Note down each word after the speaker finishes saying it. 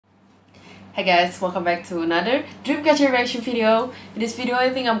Hi guys, welcome back to another Dreamcatcher reaction video. In this video,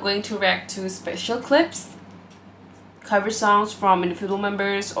 I think I'm going to react to special clips, cover songs from individual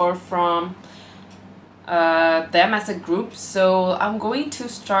members or from them as a group. So I'm going to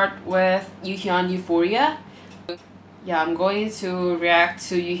start with Yuhyun Euphoria. Yeah, I'm going to react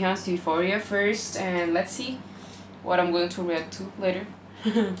to Yuhyun's Euphoria first, and let's see what I'm going to react to later.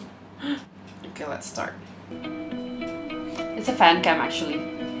 Okay, let's start. It's a fan cam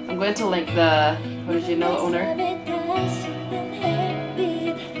actually. I'm going to link the original owner.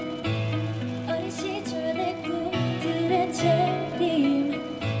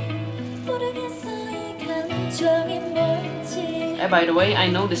 By the way, I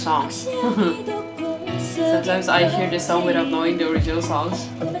know the song. Sometimes I hear the song without knowing the original songs.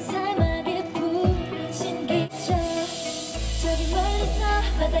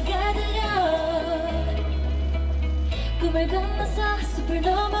 꿈을 건너서 숲을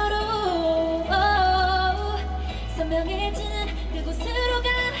너머로 선명해지는 그곳으로 가.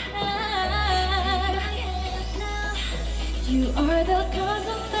 You are the cause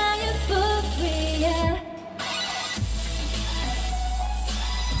of my euphoria.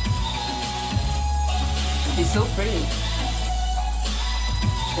 She's so pretty.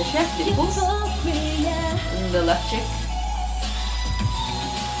 Does she have dimples? And the left cheek.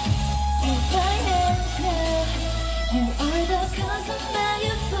 You are the cause of my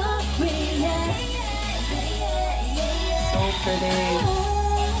euphoria. So pretty.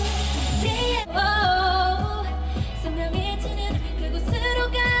 선명해지는 그곳으로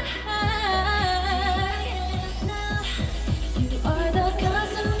가. You are the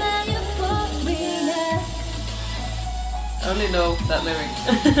cause of my euphoria. I only know that lyric.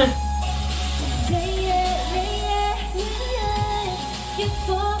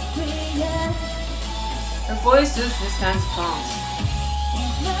 Euphoria. Her voice does this kind of songs.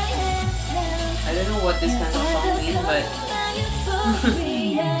 I don't know what this kind of song means, but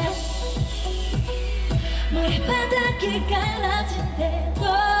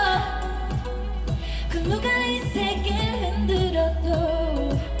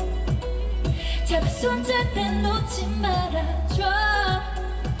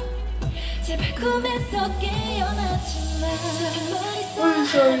I'm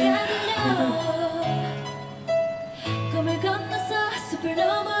sorry. 꿈을 건너서 숲을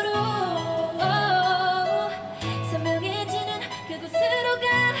너머로 선명해지는 그곳으로 가.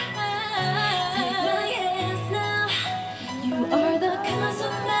 Take my hands now. You are the cause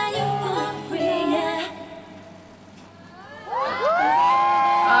of my euphoria.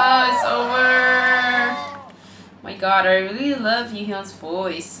 Oh, it's over. My God, I really love Yuhyun's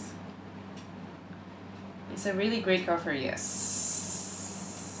voice. It's a really great cover, yes.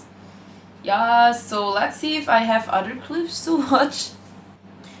 Yeah, so let's see if I have other clips to watch.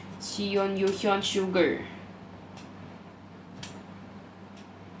 Siyeon Yuhyun Sugar.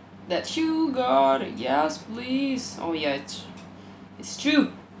 That sugar, yes please. Oh yeah, it's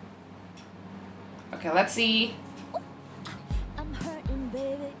true. Okay, let's see. I'm hurting,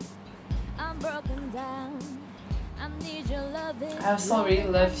 baby. I'm broken down. I need your love. I also really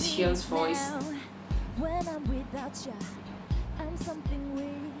love Siyeon's voice. When I'm without you, I'm something weak.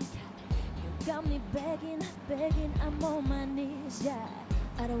 Got me begging, I'm on my knees, yeah.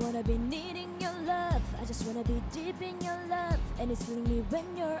 I don't wanna be needing your love, I just wanna be deep in your love, and it's feeling me when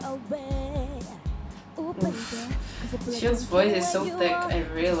you're away. Ooh, baby, Shield's voice is so thick, I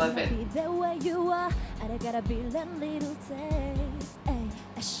really love it. I gotta be that little taste.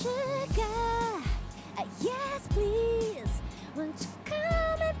 A sugar, yes please, won't you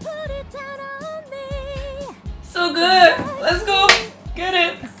come and put it down on me? So good, let's go, get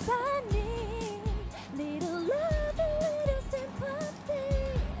it.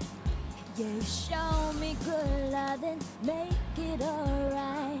 You show me good love, then make it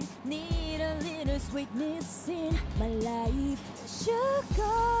alright. Need a little sweetness in my life.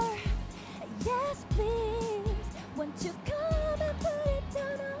 Sugar, yes please, won't you come and put it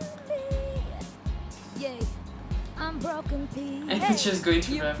down on me? Yeah, I'm broken piece. I think she's going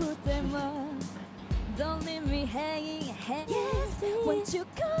to rap. Don't leave me hanging. Yes please, won't you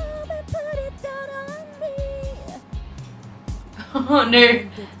come and put it down on me? Oh,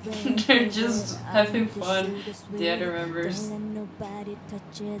 they're just having fun, the other members. Nobody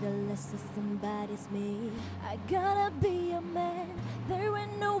touch it unless it's somebody's me. I gotta be a man, there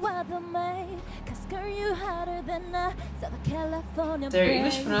ain't no other man. Cause girl, you hotter than a Southern California. Their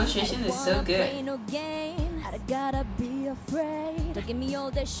English pronunciation is so good. I gotta be afraid. Don't give me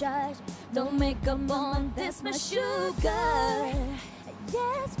all that shit. Don't make a bomb, that's my sugar.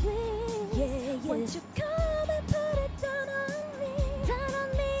 Yes, please. Yeah, yeah. Won't you come and put it down on me? Down on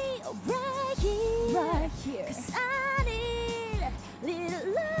me, alright.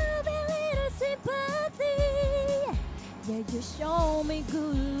 You show me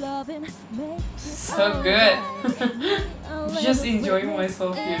good loving, make it So good. Just enjoying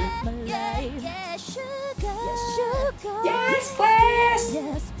myself here. Yeah, sugar. Yes, please.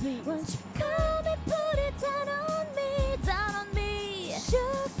 Yes, please. Won't you come and put it down on me, down on me,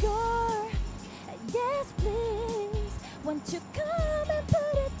 sugar. Yes, please. Won't you come and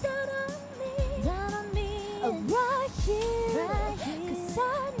put it down on me, down on me, right here, right here. 'Cause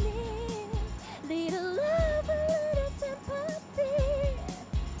I need little love, a little sympathy.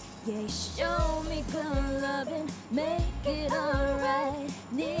 Yeah, show me good loving, make it alright.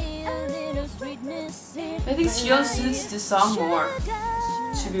 Need a little sweetness in I think my Sion life. suits the song more,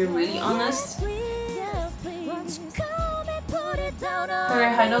 to be really honest. Yes, please. Won't you come and put it down on Her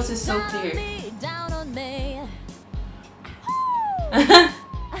high me, notes is so down on clear. me, down on me.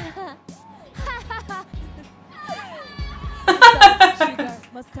 Sugar,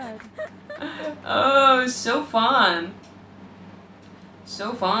 mustard. Oh, so fun.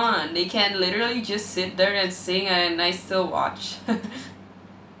 So fun. They can literally just sit there and sing and I still watch.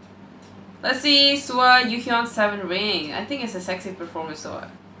 Let's see, Sua Yuhyun 7 Ring. I think it's a sexy performance though.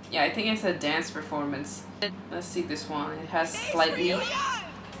 Yeah, I think it's a dance performance. Let's see this one. It has slightly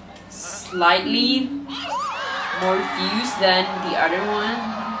more views than the other one.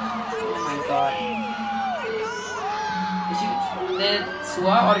 Oh my god. Did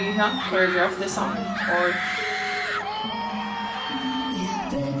Sua or Yuhyun choreograph this song? Or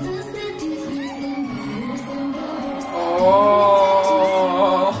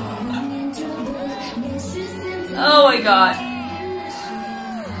oh my god.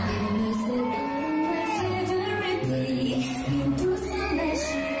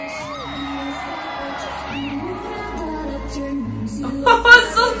 Oh,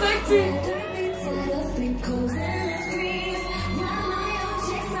 so sexy.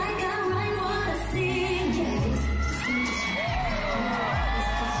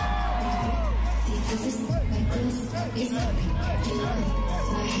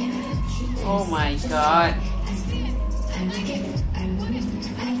 Oh my god.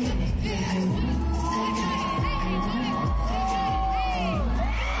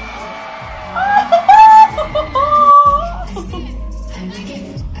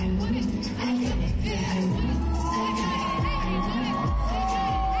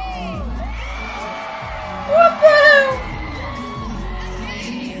 What the hell?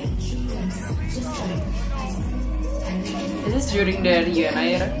 Is this during the Rihanna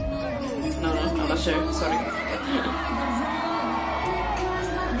era? No, I'm not sure. Sorry.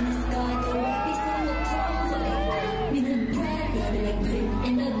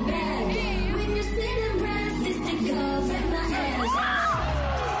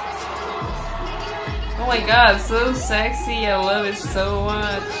 Oh my god, so sexy. I love it so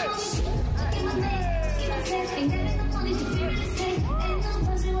much.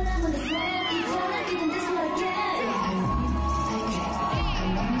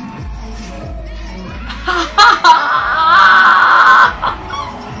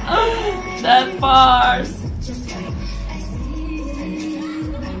 That part.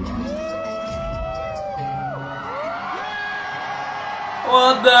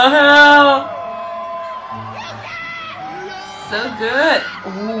 What the hell? So good.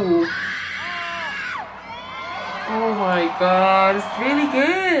 Ooh. Oh my god, it's really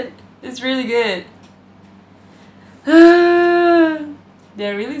good. It's really good.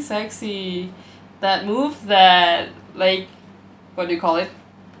 They're really sexy. That move that, like, what do you call it?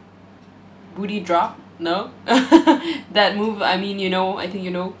 Booty drop? No? That move, I mean, you know, I think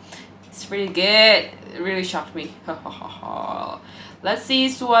you know. It's pretty good. It really shocked me. Let's see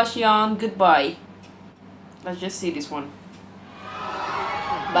Suashion Goodbye. Let's just see this one.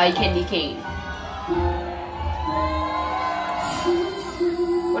 By Candy Cane.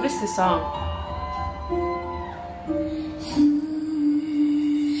 What is this song?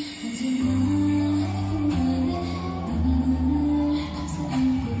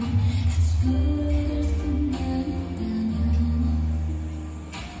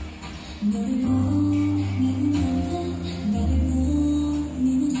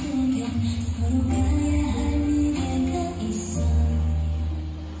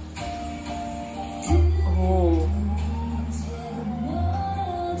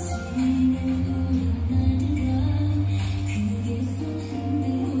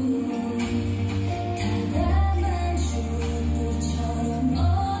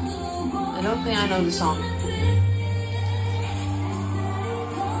 I don't think I know the song.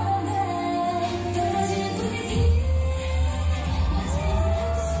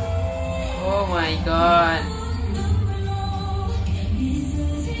 Oh my god.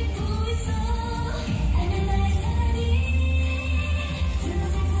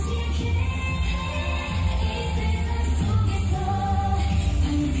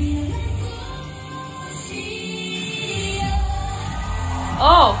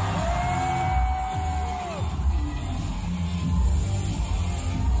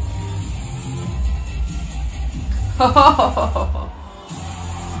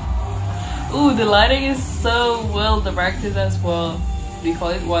 Ooh, the lighting is so well directed as well. Do you call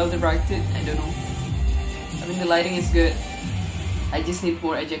it well directed? I don't know. I mean, the lighting is good. I just need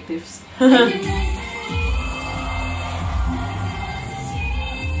more adjectives.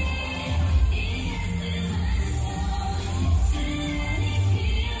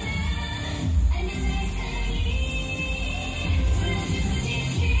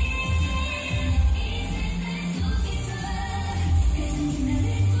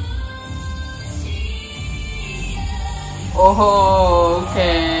 Oh,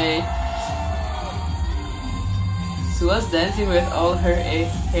 okay. Sua's dancing with all her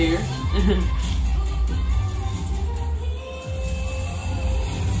hair.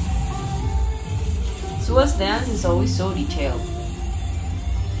 Sua's dance is always so detailed.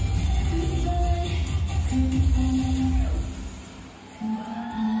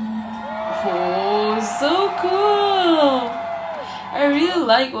 Oh, so cool! I really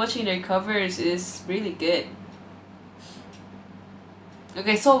like watching their covers. It's really good.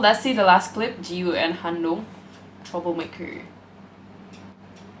 Okay, so let's see the last clip. Jiwoo and Handong. Troublemaker.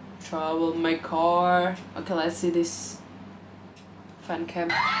 Troublemaker. Okay, let's see this fan cam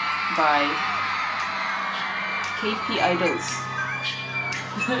by KP Idols.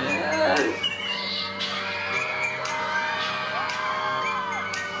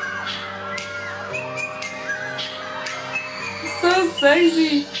 So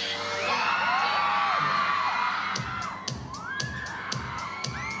sexy.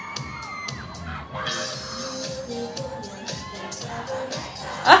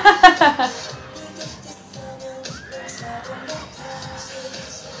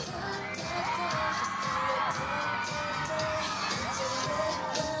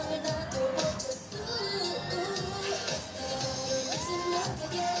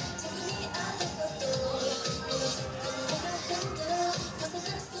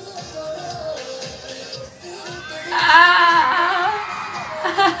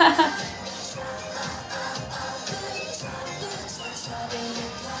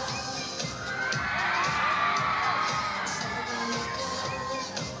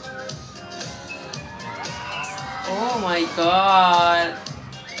 Oh my god.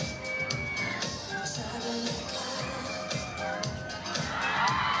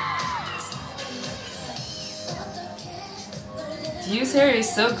 Jiwoo's hair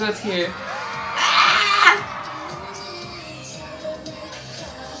is so good here.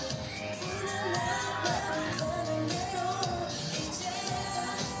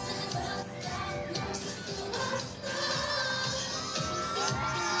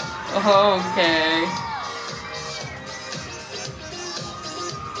 Oh, okay.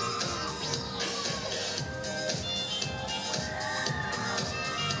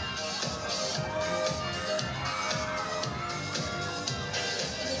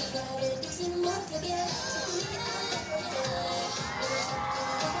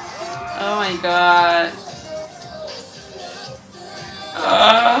 Oh my god.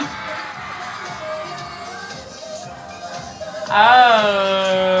 Oh.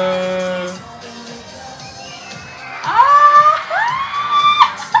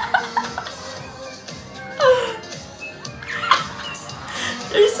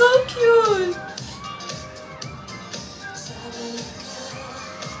 They're so cute.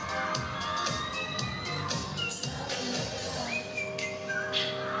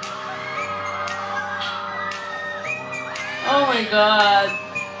 Oh my god,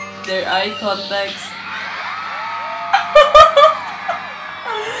 their eye contacts.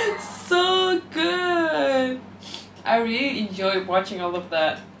 So good. I really enjoyed watching all of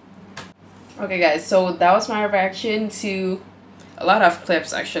that. Okay guys, so that was my reaction to a lot of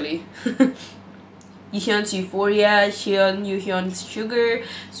clips actually. Yuhyun's Euphoria, Yuhyun's Sugar,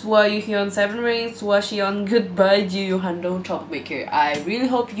 Swa Yuhyun 7 Rings, Swa Xion Goodbye, Jiwoo Handong Troublemaker. I really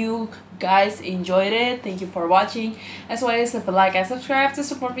hope you guys enjoyed it. Thank you for watching. As always, leave a like and subscribe to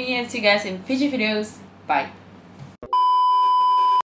support me, and see you guys in future videos. Bye.